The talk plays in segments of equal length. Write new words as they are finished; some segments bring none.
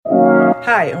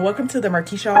Hi, and welcome to the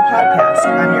Markeisha Hall Podcast.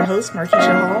 I'm your host,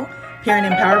 Markeisha Hall,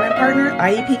 parent empowerment partner,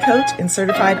 IEP coach, and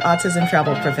certified autism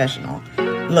travel professional.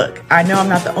 Look, I know I'm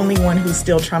not the only one who's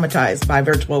still traumatized by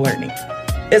virtual learning,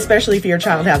 especially if your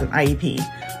child has an IEP.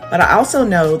 But I also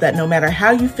know that no matter how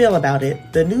you feel about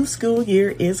it, the new school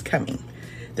year is coming.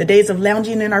 The days of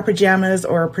lounging in our pajamas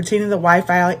or pretending the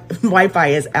Wi-Fi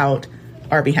is out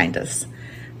are behind us.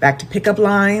 Back to pickup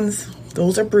lines,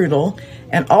 those are brutal,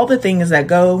 and all the things that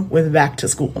go with back to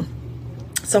school.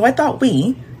 So I thought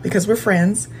we, because we're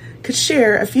friends, could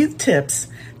share a few tips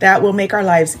that will make our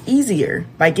lives easier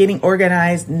by getting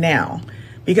organized now,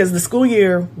 because the school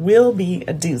year will be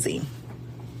a doozy.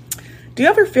 Do you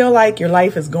ever feel like your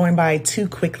life is going by too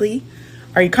quickly?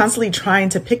 Are you constantly trying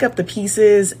to pick up the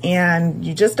pieces and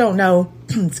you just don't know,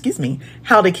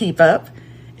 how to keep up?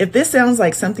 If this sounds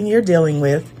like something you're dealing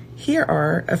with, here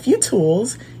are a few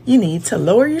tools you need to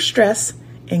lower your stress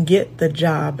and get the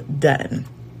job done.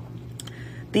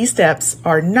 These steps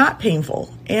are not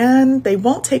painful and they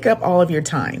won't take up all of your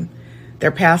time.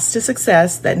 They're paths to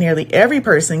success that nearly every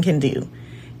person can do,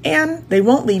 and they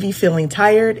won't leave you feeling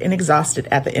tired and exhausted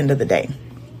at the end of the day.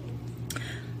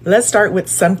 Let's start with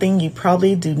something you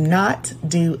probably do not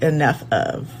do enough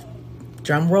of.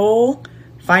 Drum roll,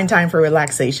 find time for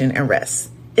relaxation and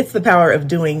rest. It's the power of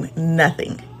doing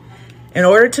nothing. In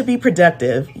order to be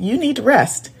productive, you need to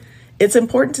rest. It's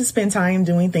important to spend time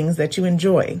doing things that you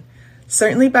enjoy.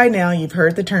 Certainly by now you've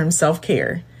heard the term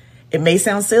self-care. It may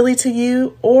sound silly to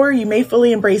you, or you may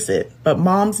fully embrace it, but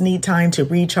moms need time to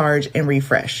recharge and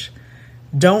refresh.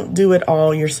 Don't do it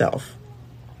all yourself.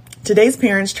 Today's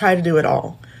parents try to do it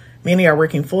all. Many are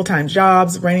working full-time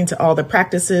jobs, running to all the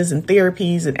practices and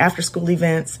therapies and after-school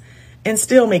events, and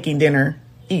still making dinner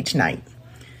each night.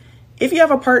 If you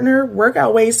have a partner, work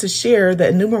out ways to share the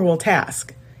innumerable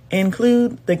tasks.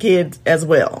 Include the kids as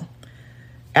well.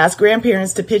 Ask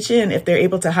grandparents to pitch in if they're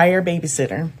able to hire a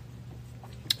babysitter.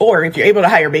 Or if you're able to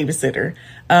hire a babysitter.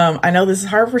 I know this is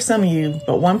hard for some of you,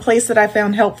 but one place that I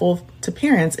found helpful to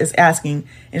parents is asking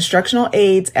instructional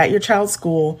aides at your child's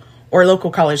school or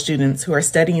local college students who are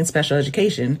studying special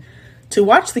education to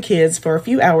watch the kids for a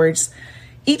few hours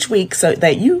each week so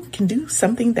that you can do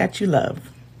something that you love.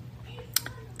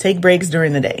 Take breaks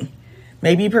during the day.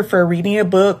 Maybe you prefer reading a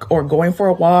book or going for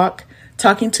a walk,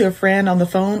 talking to a friend on the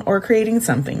phone, or creating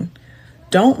something.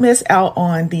 Don't miss out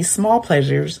on these small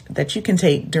pleasures that you can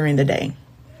take during the day.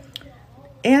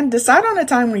 And decide on a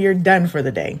time when you're done for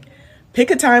the day. Pick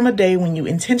a time of day when you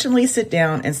intentionally sit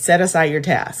down and set aside your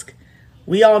task.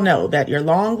 We all know that your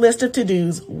long list of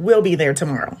to-dos will be there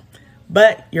tomorrow,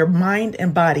 but your mind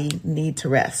and body need to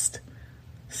rest.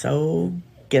 So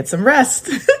get some rest.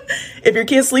 If your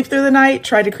kids sleep through the night,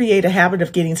 try to create a habit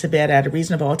of getting to bed at a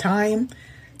reasonable time.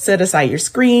 Set aside your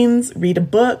screens, read a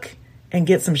book, and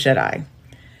get some shut-eye.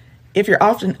 If you're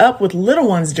often up with little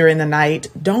ones during the night,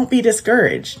 don't be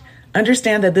discouraged.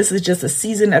 Understand that this is just a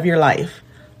season of your life.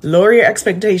 Lower your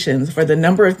expectations for the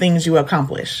number of things you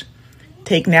accomplish.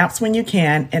 Take naps when you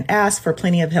can and ask for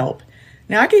plenty of help.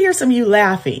 Now, I can hear some of you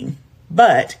laughing,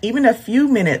 but even a few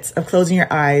minutes of closing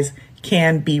your eyes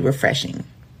can be refreshing.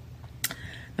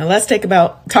 Now let's talk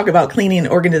about cleaning and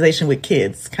organization with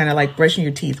kids, kind of like brushing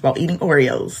your teeth while eating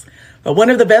Oreos. But one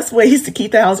of the best ways to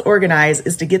keep the house organized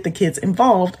is to get the kids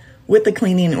involved with the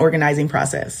cleaning and organizing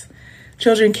process.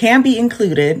 Children can be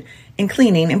included in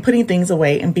cleaning and putting things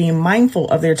away and being mindful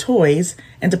of their toys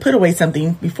and to put away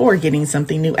something before getting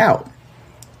something new out.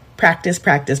 Practice,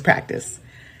 practice, practice.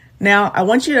 Now, I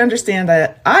want you to understand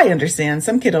that I understand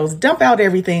some kiddos dump out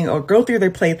everything or go through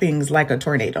their playthings like a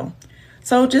tornado.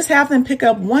 So just have them pick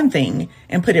up one thing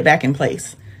and put it back in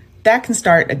place. That can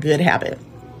start a good habit.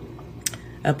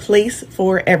 A place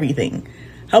for everything.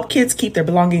 Help kids keep their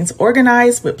belongings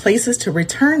organized with places to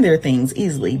return their things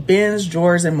easily, bins,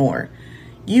 drawers, and more.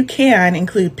 You can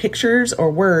include pictures or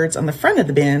words on the front of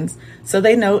the bins so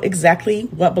they know exactly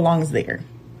what belongs there.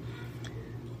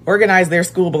 Organize their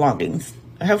school belongings.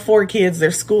 I have 4 kids, their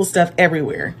school stuff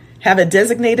everywhere. Have a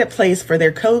designated place for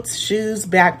their coats, shoes,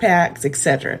 backpacks,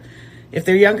 etc. If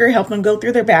they're younger, help them go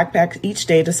through their backpacks each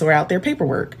day to sort out their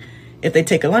paperwork. If they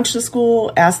take a lunch to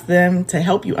school, ask them to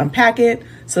help you unpack it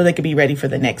so they can be ready for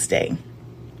the next day.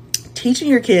 Teaching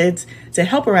your kids to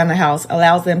help around the house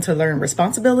allows them to learn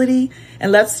responsibility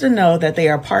and lets them know that they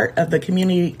are part of the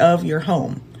community of your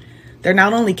home. They're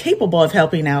not only capable of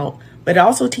helping out, but it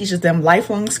also teaches them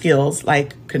lifelong skills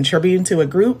like contributing to a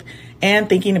group and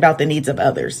thinking about the needs of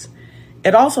others.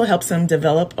 It also helps them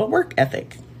develop a work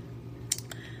ethic.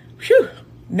 Phew.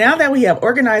 Now that we have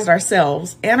organized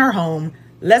ourselves and our home,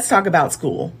 let's talk about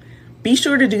school. Be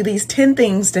sure to do these 10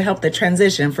 things to help the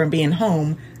transition from being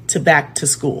home to back to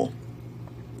school.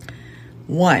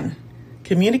 1.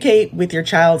 Communicate with your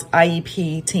child's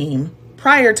IEP team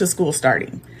prior to school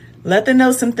starting. Let them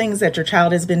know some things that your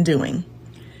child has been doing.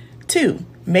 2.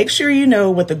 Make sure you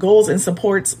know what the goals and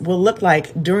supports will look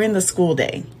like during the school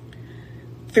day.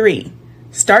 3.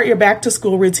 Start your back to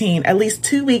school routine at least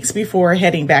 2 weeks before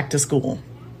heading back to school.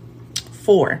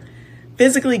 4.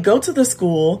 Physically go to the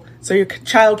school so your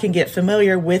child can get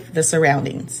familiar with the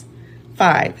surroundings.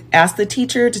 5. Ask the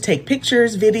teacher to take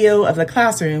pictures, video of the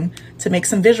classroom to make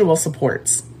some visual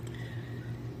supports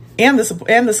and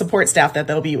the support staff that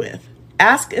they'll be with.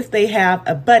 Ask if they have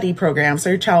a buddy program so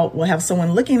your child will have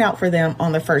someone looking out for them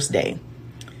on the first day.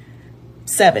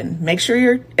 7. Make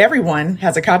sure everyone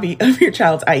has a copy of your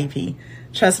child's IEP.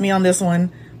 Trust me on this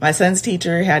one. My son's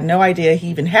teacher had no idea he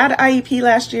even had an IEP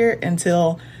last year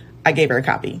until I gave her a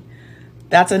copy.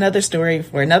 That's another story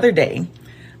for another day.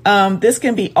 This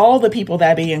can be all the people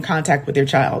that be in contact with your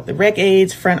child, the rec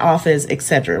aides, front office,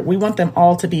 etc. We want them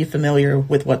all to be familiar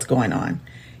with what's going on.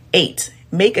 8.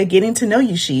 Make a getting to know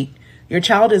you sheet. Your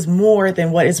child is more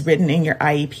than what is written in your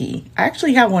IEP. I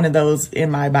actually have one of those in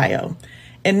my bio.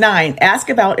 And 9, ask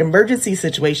about emergency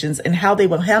situations and how they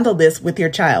will handle this with your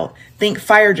child. Think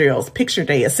fire drills, picture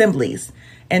day, assemblies.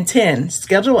 And 10,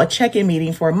 schedule a check-in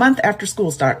meeting for a month after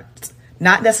school starts,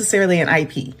 not necessarily an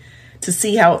IEP, to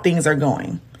see how things are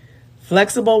going.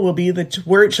 Flexible will be the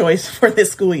word choice for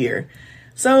this school year.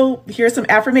 So here's some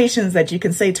affirmations that you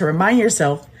can say to remind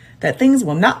yourself that things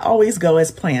will not always go as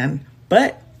planned,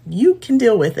 but you can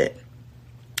deal with it.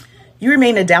 You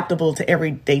remain adaptable to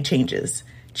everyday changes.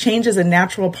 Change is a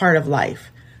natural part of life.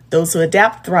 Those who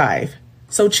adapt thrive.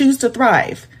 So choose to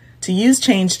thrive, to use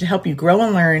change to help you grow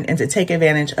and learn and to take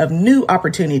advantage of new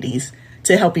opportunities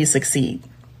to help you succeed.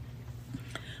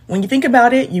 When you think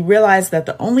about it, you realize that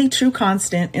the only true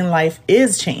constant in life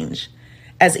is change.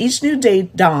 As each new day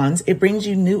dawns, it brings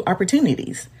you new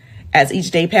opportunities. As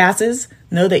each day passes,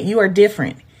 know that you are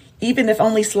different, even if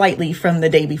only slightly from the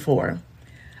day before.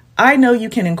 I know you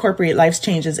can incorporate life's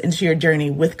changes into your journey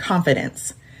with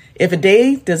confidence. If a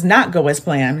day does not go as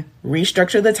planned,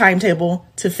 restructure the timetable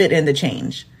to fit in the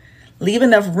change. Leave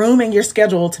enough room in your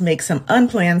schedule to make some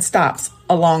unplanned stops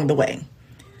along the way.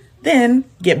 Then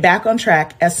get back on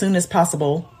track as soon as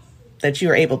possible that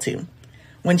you are able to.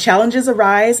 When challenges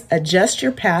arise, adjust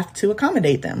your path to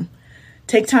accommodate them.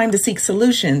 Take time to seek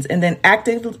solutions and then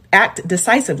act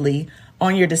decisively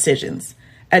on your decisions,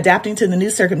 adapting to the new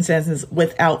circumstances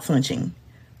without flinching.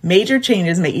 Major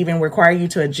changes may even require you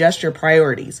to adjust your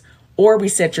priorities or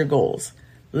reset your goals.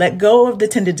 Let go of the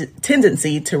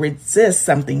tendency to resist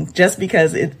something just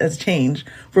because it has changed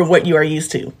from what you are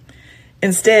used to.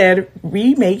 Instead,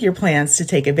 remake your plans to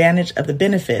take advantage of the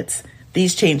benefits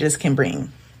these changes can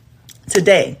bring.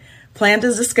 Today, plan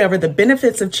to discover the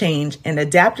benefits of change and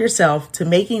adapt yourself to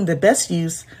making the best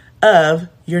use of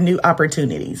your new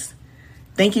opportunities.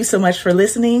 Thank you so much for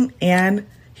listening, and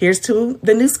here's to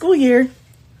the new school year.